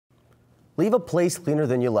Leave a place cleaner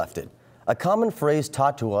than you left it. A common phrase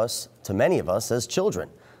taught to many of us as children.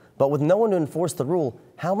 But with no one to enforce the rule,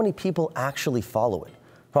 how many people actually follow it?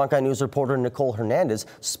 Cronkite News reporter Nicole Hernandez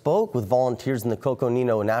spoke with volunteers in the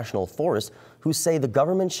Coconino National Forest who say the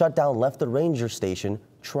government shutdown left the ranger station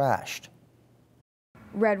trashed.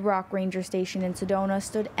 Red Rock Ranger Station in Sedona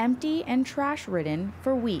stood empty and trash-ridden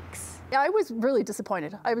for weeks. Yeah, I was really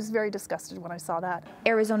disappointed. I was very disgusted when I saw that.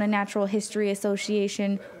 Arizona Natural History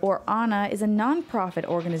Association, or ANA, is a nonprofit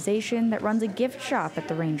organization that runs a gift shop at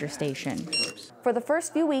the ranger station. For the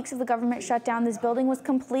first few weeks of the government shutdown, this building was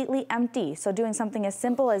completely empty, so doing something as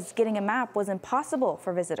simple as getting a map was impossible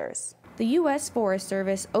for visitors. The U.S. Forest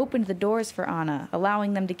Service opened the doors for ANA,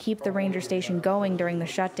 allowing them to keep the ranger station going during the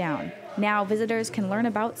shutdown. Now visitors can learn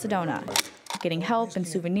about Sedona, getting help and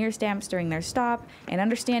souvenir stamps during their stop, and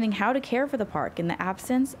understanding how to care for the park in the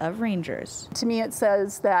absence of rangers. To me, it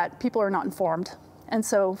says that people are not informed. And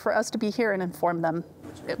so for us to be here and inform them,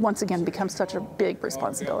 it once again becomes such a big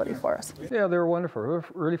responsibility for us. Yeah, they were wonderful. They were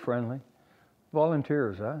really friendly.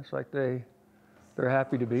 Volunteers, huh? It's like they're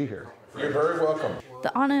happy to be here. You're very welcome.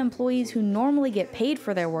 The ANA employees who normally get paid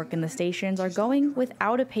for their work in the stations are going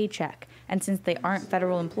without a paycheck. And since they aren't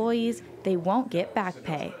federal employees, they won't get back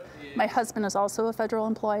pay. My husband is also a federal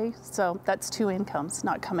employee, so that's 2 incomes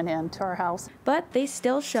not coming in to our house. But they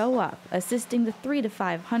still show up, assisting the 300 to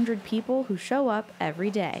 500 people who show up every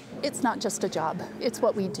day. It's not just a job, it's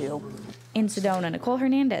what we do. In Sedona, Nicole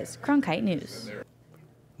Hernandez, Cronkite News.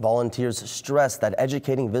 Volunteers stress that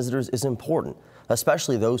educating visitors is important,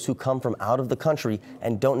 especially those who come from out of the country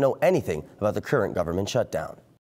and don't know anything about the current government shutdown.